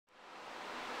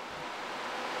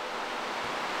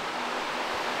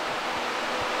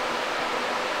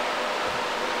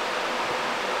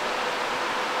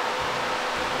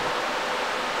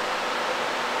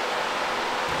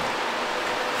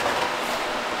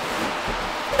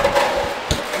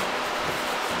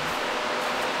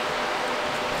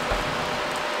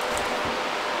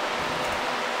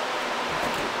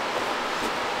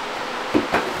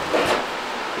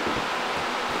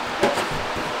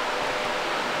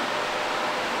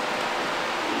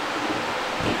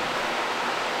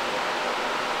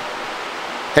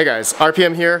Hey guys,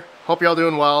 RPM here. Hope you're all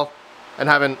doing well and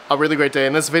having a really great day.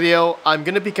 In this video, I'm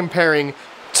going to be comparing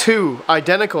two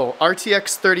identical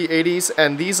RTX 3080s,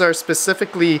 and these are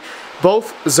specifically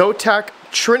both Zotac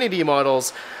Trinity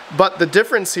models, but the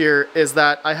difference here is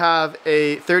that I have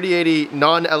a 3080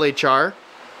 non-LHR,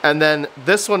 and then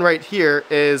this one right here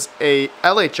is a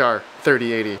LHR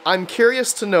 3080. I'm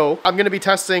curious to know, I'm going to be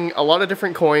testing a lot of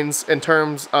different coins in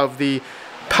terms of the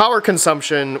power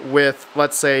consumption with,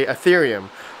 let's say, Ethereum,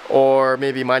 or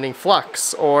maybe mining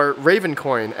Flux, or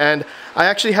Ravencoin. And I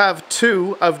actually have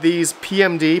two of these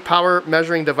PMD, power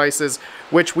measuring devices,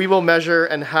 which we will measure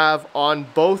and have on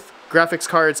both graphics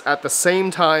cards at the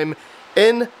same time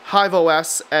in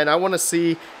HiveOS, and I want to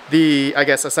see the, I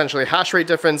guess, essentially hash rate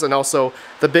difference, and also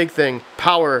the big thing,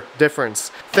 power difference.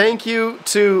 Thank you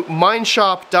to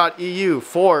mineshop.eu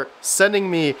for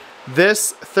sending me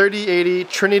this 3080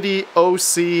 Trinity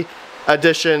OC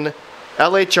edition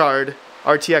LHR'd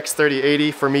RTX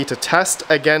 3080 for me to test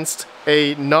against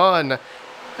a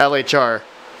non-LHR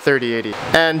 3080.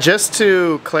 And just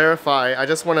to clarify, I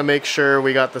just want to make sure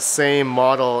we got the same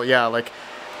model. Yeah, like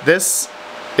this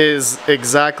is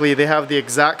exactly, they have the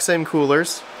exact same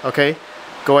coolers, okay?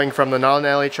 Going from the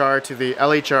non-LHR to the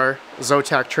LHR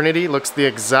Zotac Trinity looks the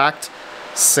exact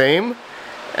same.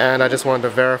 And I just wanted to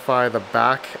verify the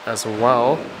back as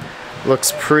well.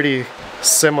 Looks pretty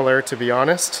similar, to be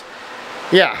honest.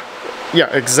 Yeah,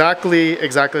 exactly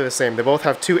the same. They both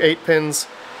have two 8-pins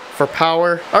for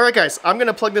power. Alright guys, I'm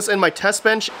gonna plug this in my test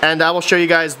bench, and I will show you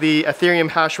guys the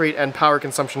Ethereum hash rate and power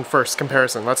consumption first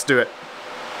comparison. Let's do it.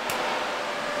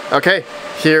 Okay,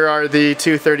 here are the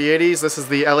two 3080s. This is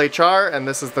the LHR and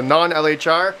this is the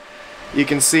non-LHR. You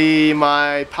can see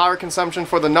my power consumption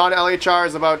for the non-LHR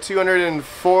is about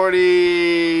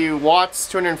 240 watts,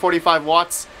 245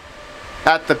 watts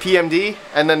at the PMD,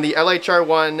 and then the LHR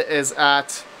one is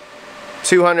at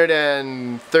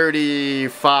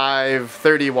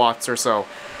 30 watts or so.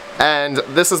 And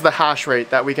this is the hash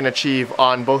rate that we can achieve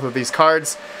on both of these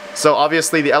cards. So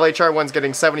obviously the LHR one's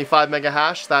getting 75 mega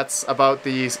hash. That's about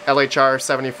the LHR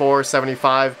 74,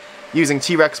 75 using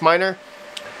T-Rex miner.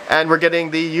 And we're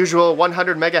getting the usual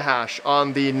 100 mega hash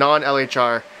on the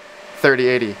non-LHR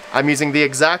 3080. I'm using the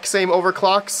exact same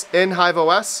overclocks in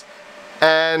HiveOS.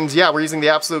 And yeah, we're using the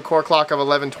absolute core clock of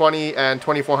 1120 and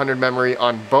 2400 memory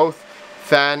on both.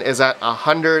 Fan is at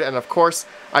 100, and of course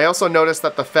I also noticed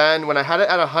that the fan, when I had it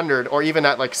at 100 or even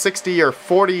at like 60 or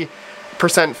 40%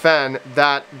 fan,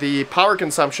 that the power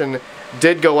consumption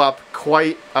did go up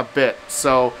quite a bit.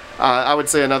 So I would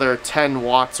say another 10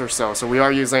 watts or so. So we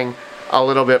are using a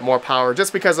little bit more power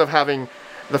just because of having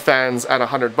the fans at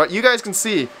 100. But you guys can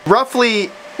see,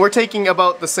 roughly we're taking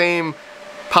about the same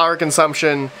power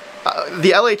consumption.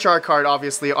 The LHR card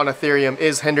obviously on Ethereum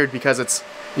is hindered because it's,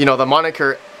 you know, the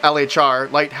moniker LHR,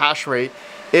 light hash rate,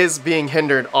 is being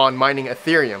hindered on mining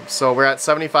Ethereum. So we're at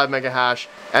 75 mega hash,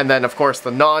 and then of course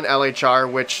the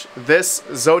non-LHR, which this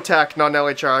Zotac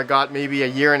non-LHR got maybe a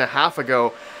year and a half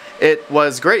ago. It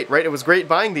was great, right? It was great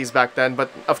buying these back then, but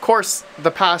of course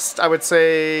the past, I would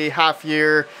say, half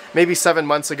year, maybe 7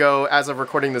 months ago, as of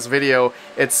recording this video,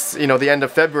 it's, you know, the end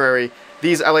of February,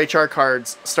 these LHR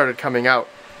cards started coming out.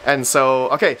 And so,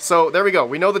 okay, so there we go.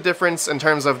 We know the difference in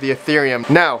terms of the Ethereum.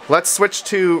 Now, let's switch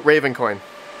to Ravencoin.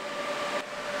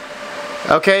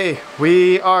 Okay,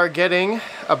 we are getting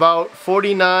about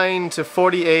 49 to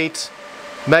 48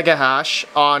 mega hash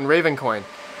on Ravencoin.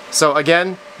 So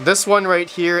again, this one right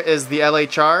here is the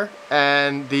LHR,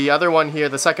 and the other one here,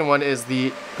 the second one, is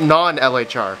the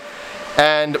non-LHR.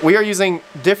 And we are using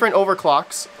different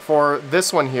overclocks for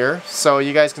this one here, so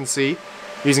you guys can see.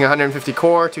 Using 150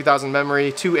 core, 2000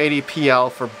 memory, 280 PL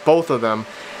for both of them.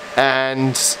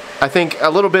 And I think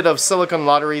a little bit of silicon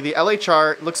lottery. The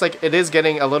LHR looks like it is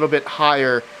getting a little bit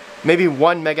higher, maybe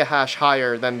 1 mega hash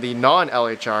higher than the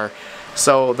non-LHR.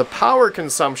 So the power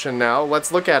consumption now,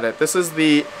 let's look at it. This is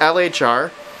the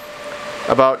LHR,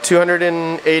 about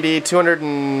 280,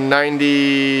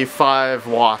 295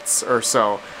 watts or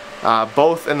so.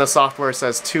 Both in the software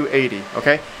says 280,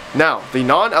 okay? Now, the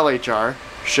non-LHR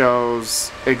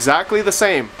shows exactly the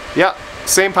same. Yeah,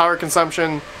 same power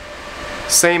consumption,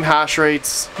 same hash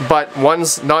rates, but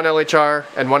one's non-LHR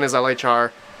and one is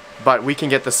LHR, but we can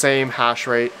get the same hash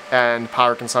rate and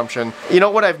power consumption. You know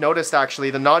what I've noticed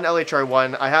actually, the non-LHR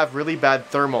one, I have really bad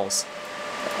thermals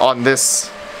on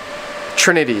this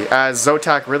Trinity, as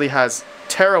Zotac really has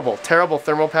terrible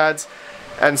thermal pads.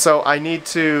 And so I need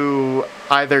to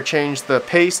either change the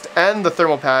paste and the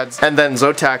thermal pads, and then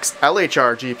Zotac's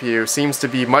LHR GPU seems to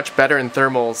be much better in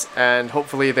thermals, and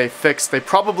hopefully they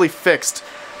probably fixed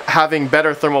having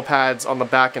better thermal pads on the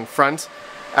back and front.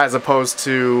 as opposed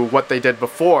to what they did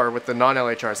before with the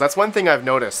non-LHRs. That's one thing I've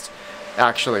noticed,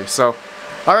 actually. So,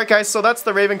 alright guys, so that's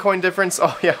the Ravencoin difference.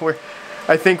 Oh yeah,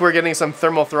 I think we're getting some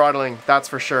thermal throttling, that's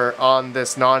for sure, on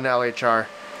this non-LHR.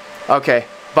 Okay,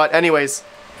 but anyways,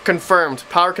 confirmed,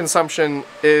 power consumption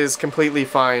is completely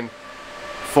fine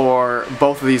for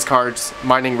both of these cards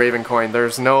mining Ravencoin.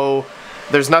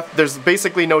 There's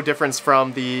basically no difference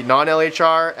from the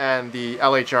non-LHR and the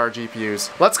LHR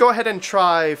GPUs. Let's go ahead and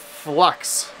try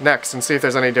Flux next and see if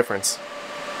there's any difference.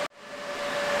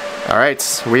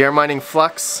 Alright, we are mining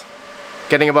Flux,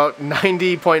 getting about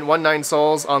 90.19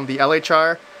 souls on the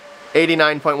LHR,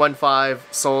 89.15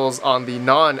 souls on the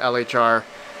non-LHR.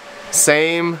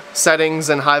 Same settings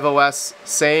in HiveOS,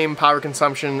 same power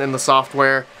consumption in the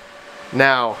software.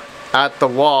 Now, at the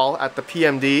wall, at the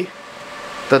PMD,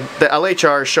 the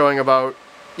LHR is showing about,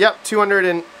 yep,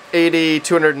 280,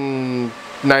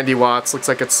 290 watts. Looks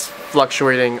like it's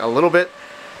fluctuating a little bit.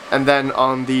 And then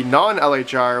on the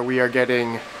non-LHR, we are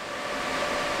getting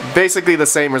basically the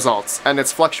same results. And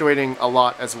it's fluctuating a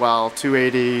lot as well,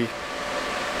 280,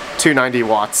 290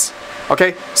 watts.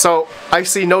 Okay, so I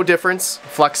see no difference.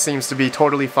 Flux seems to be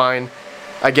totally fine.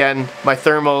 Again, my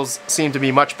thermals seem to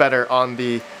be much better on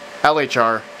the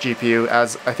LHR GPU,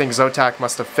 as I think Zotac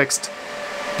must have fixed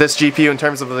this GPU in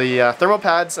terms of the thermal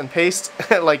pads and paste,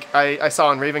 like I saw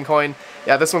on Ravencoin.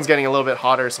 Yeah, this one's getting a little bit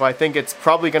hotter, so I think it's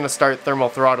probably going to start thermal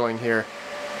throttling here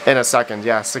in a second.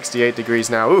 Yeah, 68 degrees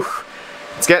now. Ooh,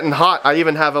 it's getting hot. I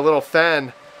even have a little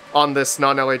fan on this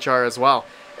non-LHR as well.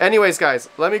 Anyways, guys,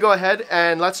 let me go ahead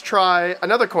and let's try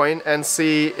another coin and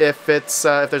see if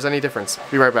there's any difference.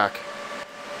 Be right back.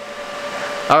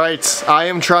 Alright, I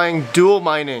am trying dual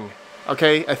mining.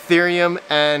 Okay, Ethereum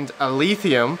and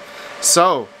Alephium.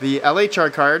 So, the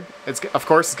LHR card, of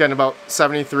course, it's getting about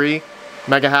 73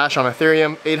 mega hash on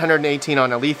Ethereum, 818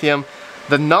 on Alephium.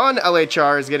 The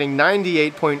non-LHR is getting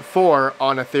 98.4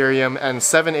 on Ethereum and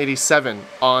 787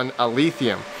 on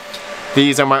Alephium.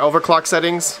 These are my overclock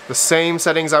settings, the same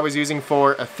settings I was using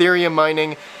for Ethereum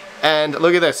mining. And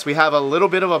look at this, we have a little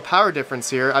bit of a power difference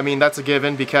here. I mean, that's a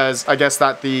given because I guess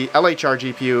that the LHR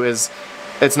GPU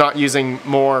it's not using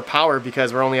more power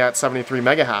because we're only at 73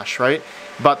 mega hash, right?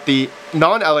 But the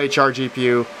non-LHR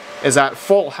GPU is at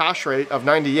full hash rate of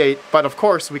 98, but of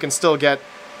course we can still get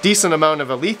decent amount of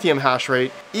Alephium hash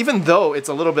rate, even though it's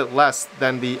a little bit less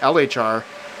than the LHR.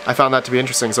 I found that to be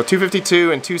interesting. So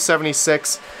 252 and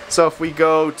 276. So if we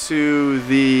go to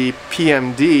the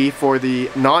PMD for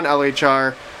the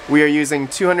non-LHR, we are using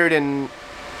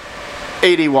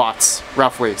 280 watts,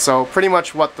 roughly. So pretty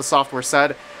much what the software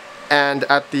said. And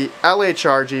at the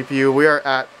LHR GPU, we are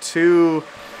at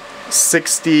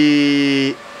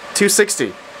 260.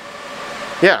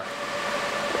 Yeah,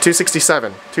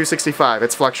 267, 265.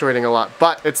 It's fluctuating a lot,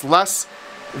 but it's less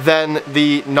than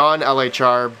the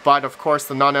non-LHR, but of course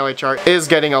the non-LHR is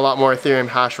getting a lot more Ethereum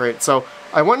hash rate. So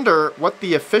I wonder what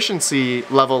the efficiency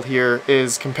level here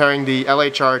is comparing the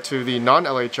LHR to the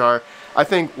non-LHR. I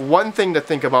think one thing to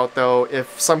think about though,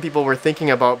 if some people were thinking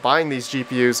about buying these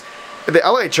GPUs, the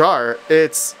LHR,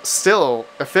 it's still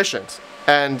efficient.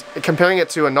 And comparing it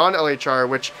to a non-LHR,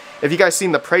 which if you guys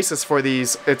seen the prices for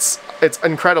these, it's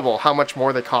incredible how much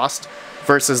more they cost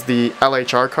versus the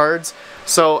LHR cards.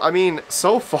 So I mean,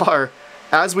 so far,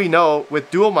 as we know, with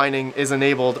dual mining is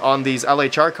enabled on these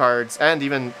LHR cards and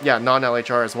even, yeah,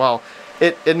 non-LHR as well,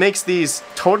 it makes these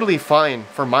totally fine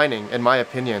for mining, in my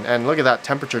opinion. And look at that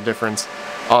temperature difference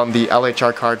on the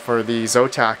LHR card for the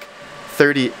Zotac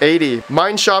 3080.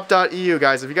 Mineshop.eu,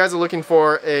 guys, if you guys are looking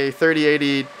for a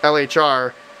 3080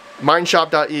 LHR,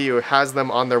 mineshop.eu has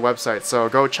them on their website, so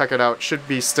go check it out. Should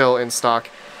be still in stock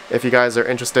if you guys are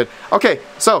interested. Okay,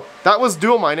 so that was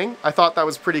dual mining. I thought that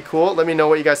was pretty cool. Let me know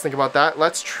what you guys think about that.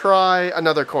 Let's try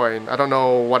another coin. I don't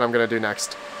know what I'm gonna do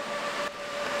next.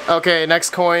 Okay,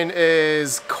 next coin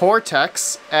is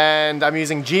Cortex, and I'm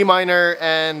using Gminer,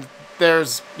 and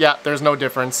there's no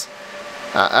difference.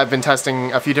 I've been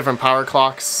testing a few different power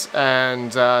clocks,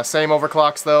 and same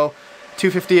overclocks though.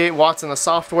 258 watts in the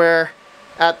software.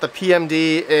 At the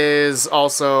PMD is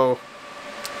also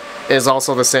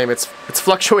the same. It's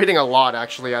fluctuating a lot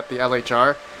actually at the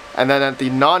LHR, and then at the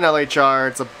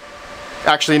non-LHR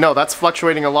actually no, that's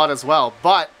fluctuating a lot as well.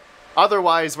 But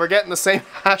otherwise, we're getting the same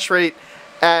hash rate,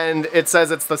 and it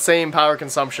says it's the same power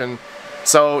consumption.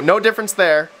 So no difference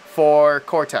there for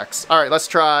Cortex. All right, let's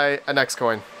try a next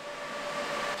coin.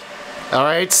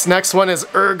 Alright, next one is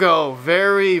Ergo.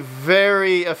 Very,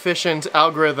 very efficient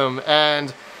algorithm,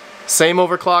 and same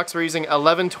overclocks. We're using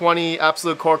 1120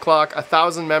 absolute core clock,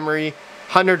 1000 memory,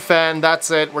 100 fan,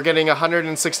 that's it. We're getting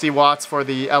 160 watts for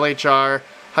the LHR,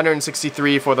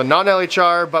 163 for the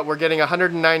non-LHR, but we're getting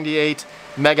 198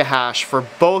 mega hash for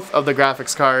both of the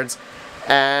graphics cards.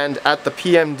 And at the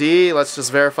PMD, let's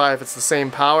just verify if it's the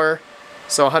same power.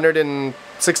 So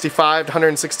 165 to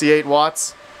 168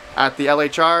 watts at the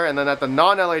LHR, and then at the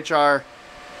non-LHR,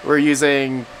 we're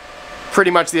using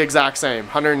pretty much the exact same,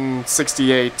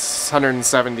 168,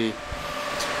 170.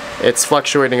 It's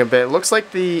fluctuating a bit. Looks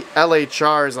like the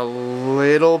LHR is a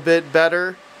little bit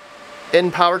better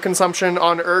in power consumption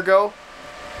on Ergo,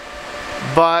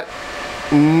 but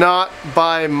not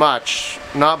by much.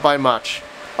 Not by much.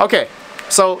 Okay,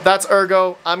 so that's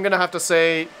Ergo. I'm gonna have to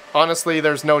say, honestly,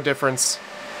 there's no difference.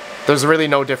 There's really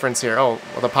no difference here. Oh,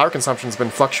 well, the power consumption's been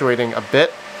fluctuating a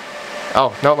bit.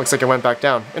 Oh, no, it looks like it went back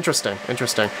down. Interesting,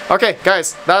 interesting. Okay,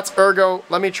 guys, that's Ergo.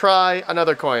 Let me try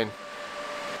another coin.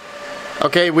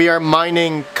 Okay, we are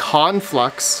mining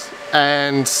Conflux,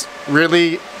 and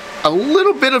really a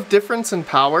little bit of difference in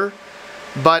power,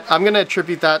 but I'm gonna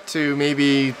attribute that to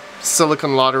maybe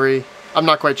Silicon Lottery. I'm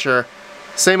not quite sure.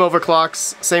 Same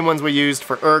overclocks, same ones we used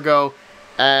for Ergo,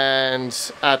 and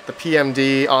at the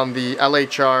PMD on the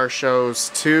LHR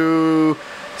shows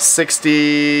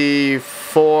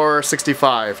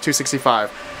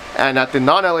 265, and at the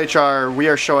non-LHR we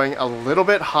are showing a little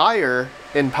bit higher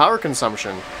in power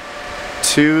consumption,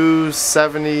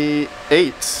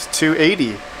 278,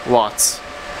 280 watts.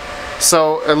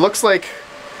 So it looks like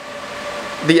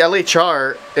the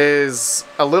LHR is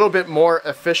a little bit more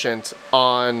efficient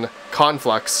on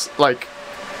Conflux, like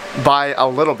by a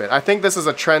little bit. I think this is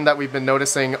a trend that we've been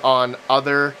noticing on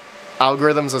other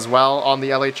algorithms as well on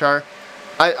the LHR.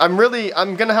 I'm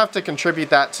gonna have to contribute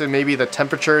that to maybe the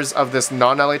temperatures of this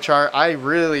non-LHR. I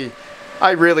really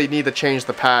need to change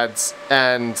the pads,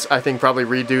 and I think probably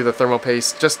redo the thermal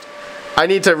paste. I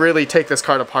need to really take this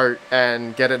card apart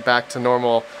and get it back to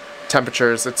normal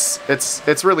temperatures.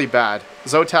 It's really bad.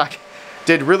 Zotac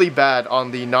did really bad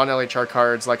on the non-LHR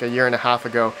cards like a year and a half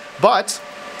ago, but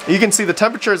you can see the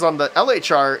temperatures on the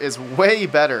LHR is way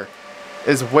better.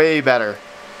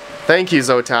 Thank you,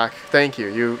 Zotac. Thank you.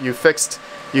 You fixed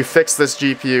this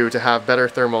GPU to have better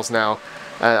thermals now.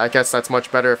 I guess that's much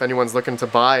better if anyone's looking to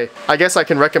buy. I guess I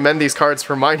can recommend these cards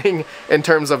for mining in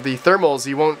terms of the thermals.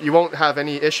 You won't have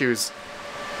any issues,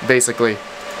 basically.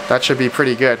 That should be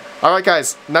pretty good. Alright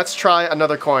guys, let's try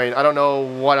another coin. I don't know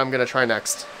what I'm gonna try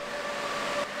next.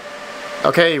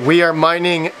 Okay, we are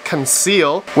mining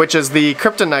Conceal, which is the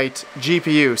Kryptonite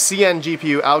GPU, CN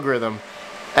GPU algorithm.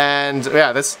 And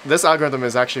yeah, this algorithm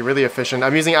is actually really efficient.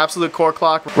 I'm using absolute core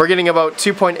clock. We're getting about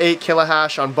 2.8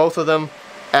 kilohash on both of them,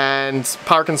 and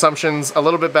power consumption's a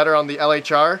little bit better on the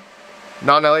LHR.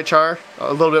 Non-LHR,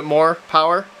 a little bit more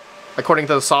power, according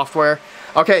to the software.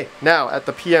 Okay, now at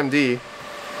the PMD,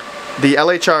 the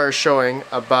LHR is showing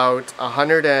about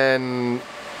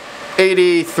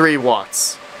 183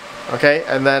 watts. Okay,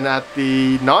 and then at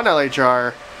the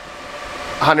non-LHR,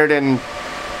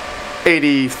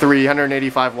 183,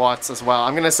 185 watts as well.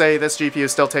 I'm gonna say this GPU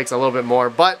still takes a little bit more,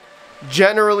 but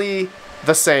generally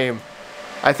the same.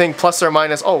 I think plus or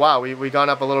minus, oh wow, we gone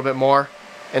up a little bit more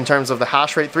in terms of the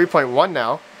hash rate, 3.1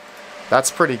 now.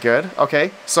 That's pretty good.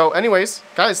 Okay, so anyways,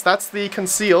 guys, that's the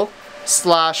Conceal /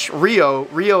 Ryo.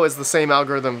 Ryo is the same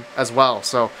algorithm as well,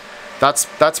 so that's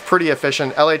pretty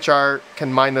efficient. LHR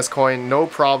can mine this coin, no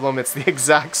problem. It's the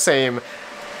exact same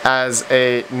as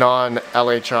a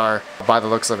non-LHR by the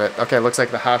looks of it. Okay, looks like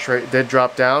the hash rate did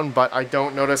drop down, but I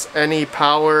don't notice any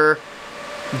power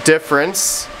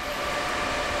difference.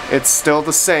 It's still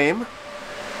the same.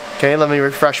 Okay, let me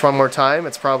refresh one more time.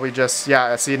 It's probably just,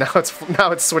 yeah, see, now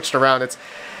it's switched around.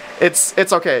 It's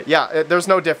okay. Yeah, there's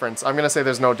no difference. I'm gonna say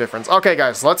there's no difference. Okay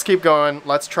guys, let's keep going.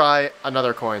 Let's try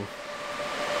another coin.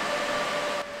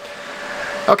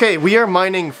 Okay, we are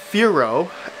mining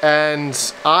Firo, and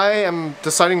I am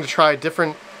deciding to try a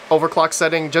different overclock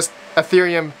setting, just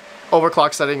Ethereum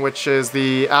overclock setting, which is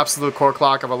the absolute core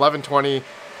clock of 1120,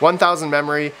 1000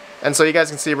 memory, and so you guys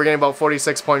can see we're getting about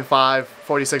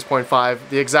 46.5,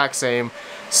 the exact same.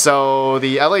 So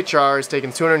the LHR is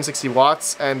taking 260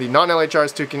 watts, and the non-LHR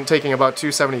is taking about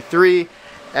 273,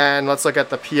 and let's look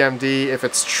at the PMD if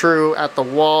it's true at the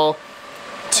wall.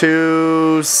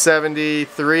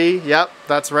 273, yep,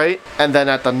 that's right. And then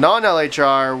at the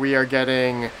non-LHR, we are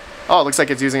getting, oh, it looks like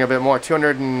it's using a bit more,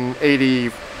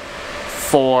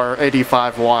 284,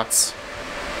 85 watts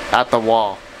at the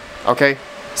wall. Okay,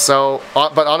 so,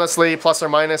 but honestly, plus or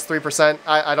minus 3%,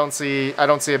 I don't see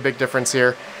a big difference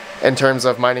here in terms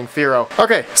of mining Firo.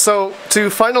 Okay, so to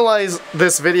finalize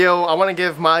this video, I want to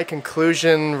give my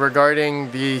conclusion regarding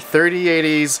the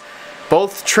 3080's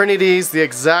Both Trinities, the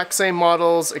exact same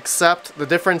models, except the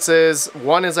difference is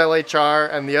one is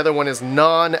LHR and the other one is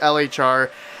non-LHR.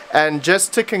 And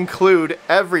just to conclude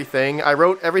everything, I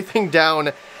wrote everything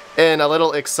down in a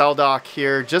little Excel doc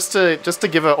here just to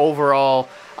give an overall,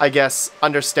 I guess,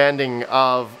 understanding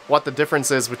of what the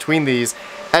difference is between these.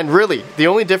 And really, the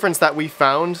only difference that we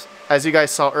found, as you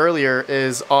guys saw earlier,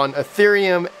 is on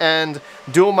Ethereum and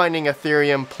dual mining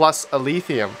Ethereum plus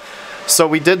Alephium. So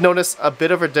we did notice a bit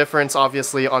of a difference,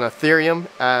 obviously, on Ethereum,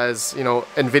 as, you know,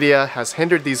 NVIDIA has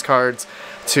hindered these cards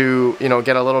to, you know,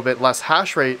 get a little bit less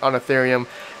hash rate on Ethereum.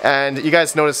 And you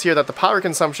guys notice here that the power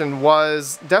consumption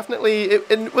was definitely,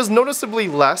 it was noticeably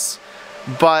less,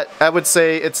 but I would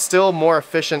say it's still more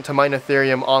efficient to mine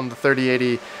Ethereum on the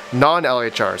 3080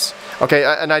 non-LHRs. Okay,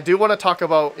 and I do want to talk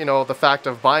about, you know, the fact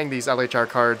of buying these LHR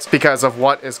cards because of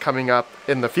what is coming up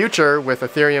in the future with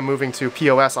Ethereum moving to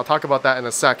POS. I'll talk about that in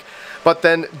a sec. But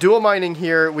then dual mining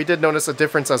here, we did notice a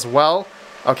difference as well.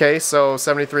 Okay, so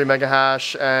 73 mega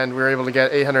hash, and we were able to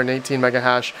get 818 mega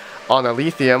hash on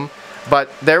Alephium.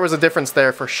 But there was a difference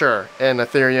there for sure in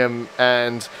Ethereum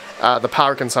and the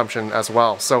power consumption as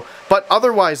well. So, but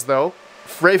otherwise though,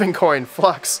 Ravencoin,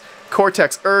 Flux,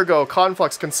 Cortex, Ergo,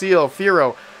 Conflux, Conceal,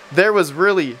 Firo, there was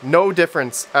really no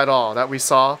difference at all that we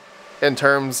saw in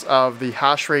terms of the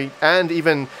hash rate and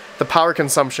even the power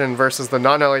consumption versus the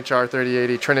non-LHR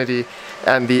 3080 Trinity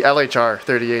and the LHR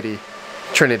 3080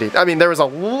 Trinity. I mean, there was a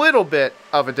little bit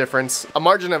of a difference, a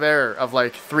margin of error of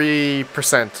like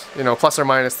 3%, you know, plus or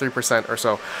minus 3% or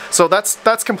so. So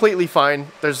that's completely fine.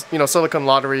 There's, you know, silicon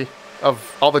lottery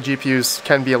of all the GPUs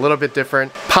can be a little bit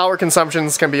different. Power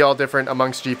consumptions can be all different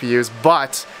amongst GPUs,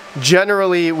 but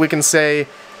generally we can say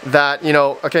that, you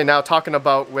know, okay, now talking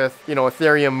about with, you know,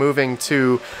 Ethereum moving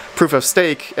to proof of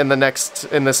stake in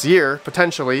this year,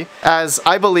 potentially, as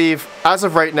I believe, as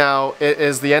of right now, it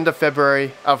is the end of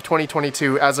February of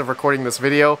 2022 as of recording this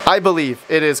video. I believe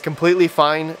it is completely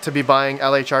fine to be buying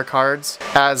LHR cards,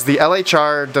 as the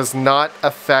LHR does not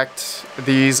affect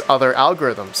these other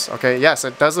algorithms, okay? Yes,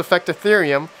 it does affect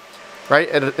Ethereum, right?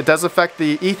 It does affect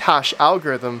the ETH hash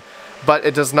algorithm, but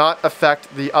it does not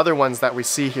affect the other ones that we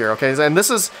see here, okay? And this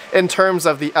is in terms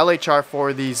of the LHR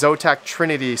for the Zotac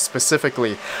Trinity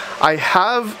specifically. I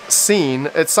have seen,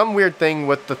 it's some weird thing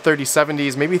with the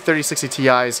 3070s, maybe 3060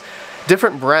 Ti's,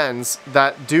 different brands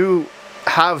that do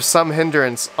have some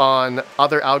hindrance on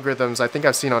other algorithms. I think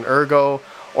I've seen on Ergo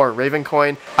or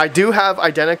Ravencoin. I do have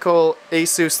identical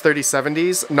Asus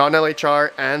 3070s,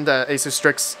 non-LHR, and Asus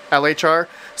Strix LHR.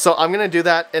 So I'm gonna do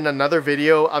that in another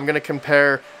video. I'm gonna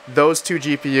compare those two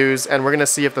GPUs and we're gonna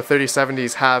see if the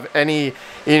 3070s have any,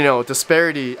 you know,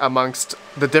 disparity amongst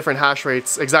the different hash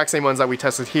rates, exact same ones that we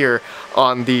tested here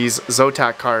on these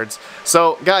Zotac cards.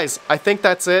 So guys, I think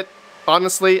that's it.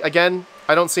 Honestly, again,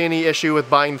 I don't see any issue with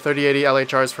buying the 3080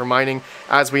 LHRs for mining.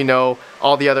 As we know,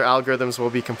 all the other algorithms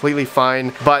will be completely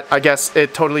fine, but I guess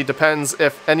it totally depends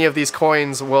if any of these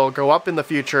coins will go up in the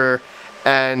future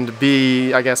and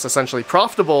be, I guess, essentially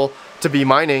profitable to be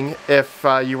mining if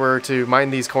you were to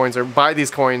mine these coins or buy these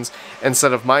coins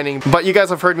instead of mining. But you guys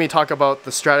have heard me talk about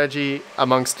the strategy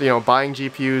amongst, you know, buying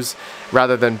GPUs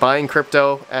rather than buying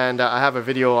crypto, and I have a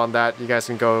video on that. You guys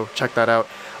can go check that out.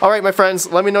 Alright my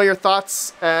friends, let me know your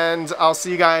thoughts and I'll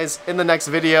see you guys in the next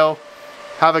video.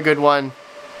 Have a good one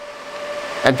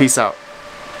and peace out.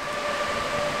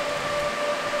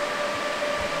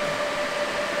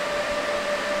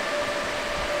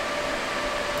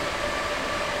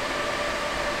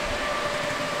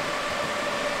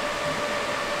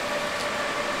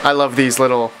 I love these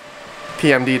little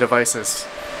PMD devices.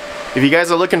 If you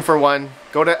guys are looking for one,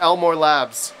 go to Elmore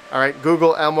Labs. Alright,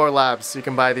 Google Elmore Labs. You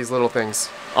can buy these little things.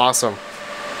 Awesome.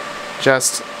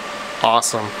 Just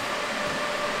awesome.